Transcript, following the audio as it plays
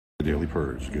The Daily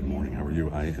Purge. Good morning. How are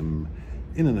you? I am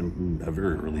in a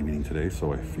very early meeting today,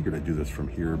 so I figured I'd do this from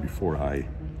here before I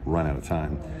run out of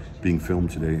time. Being filmed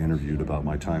today, interviewed about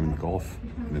my time in the Gulf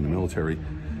and in the military.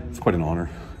 It's quite an honor.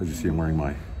 As you see, I'm wearing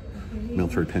my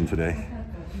military pin today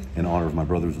in honor of my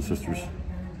brothers and sisters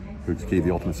who gave the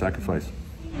ultimate sacrifice.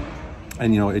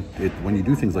 And you know, when you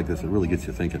do things like this, it really gets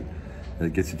you thinking.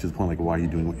 It gets you to the point like, why are you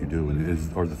doing what you do?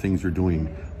 And are the things you're doing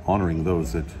honoring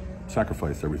those that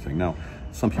sacrificed everything? Now,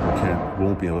 some people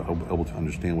won't be able to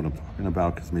understand what I'm talking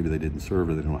about because maybe they didn't serve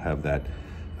or they don't have that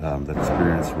that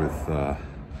experience with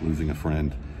losing a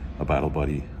friend, a battle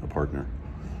buddy, a partner.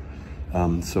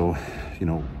 So, you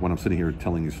know, when I'm sitting here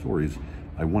telling these stories,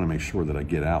 I want to make sure that I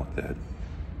get out that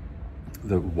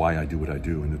why I do what I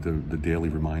do, and the daily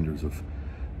reminders of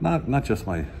not just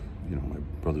my my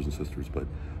brothers and sisters, but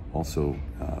also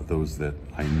those that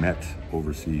I met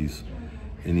overseas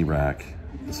in Iraq,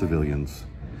 the civilians,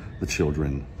 the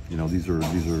children. You know, these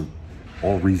are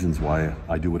all reasons why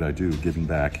I do what I do: giving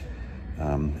back,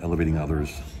 elevating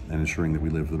others, and ensuring that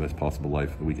we live the best possible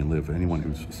life that we can live. Anyone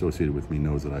who's associated with me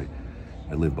knows that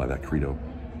I live by that credo.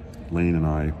 Lane and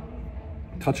I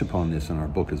touch upon this in our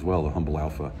book as well, The Humble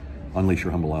Alpha, Unleash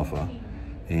Your Humble Alpha.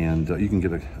 And you can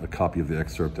get a copy of the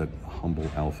excerpt at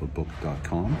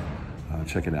humblealphabook.com.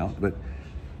 Check it out. But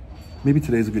maybe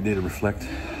today's a good day to reflect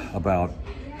about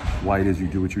why it is you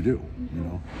do what you do. You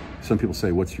know, some people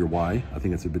say, "What's your why?" I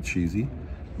think it's a bit cheesy,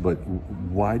 but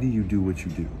why do you do what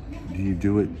you do? Do you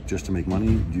do it just to make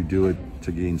money? Do you do it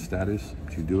to gain status?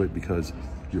 Do you do it because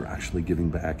you're actually giving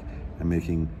back and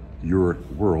making your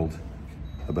world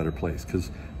a better place?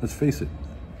 Because let's face it,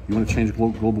 you want to change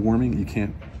global warming, you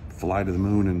can't fly to the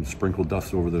moon and sprinkle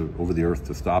dust over the earth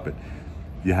to stop it.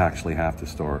 You actually have to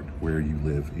start where you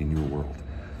live in your world.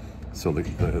 So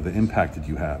the impact that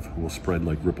you have will spread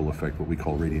like ripple effect, what we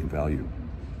call radiant value.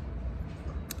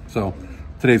 So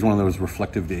today's one of those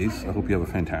reflective days. I hope you have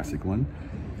a fantastic one.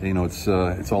 And, you know, it's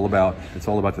all about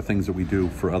the things that we do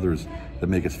for others that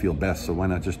make us feel best. So why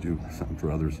not just do something for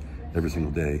others every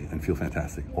single day and feel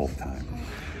fantastic all the time?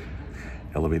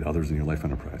 Elevate others in your life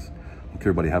enterprise. Okay,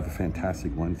 everybody, have a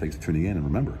fantastic one. Thanks for tuning in, and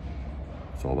remember,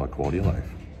 it's all about quality of life.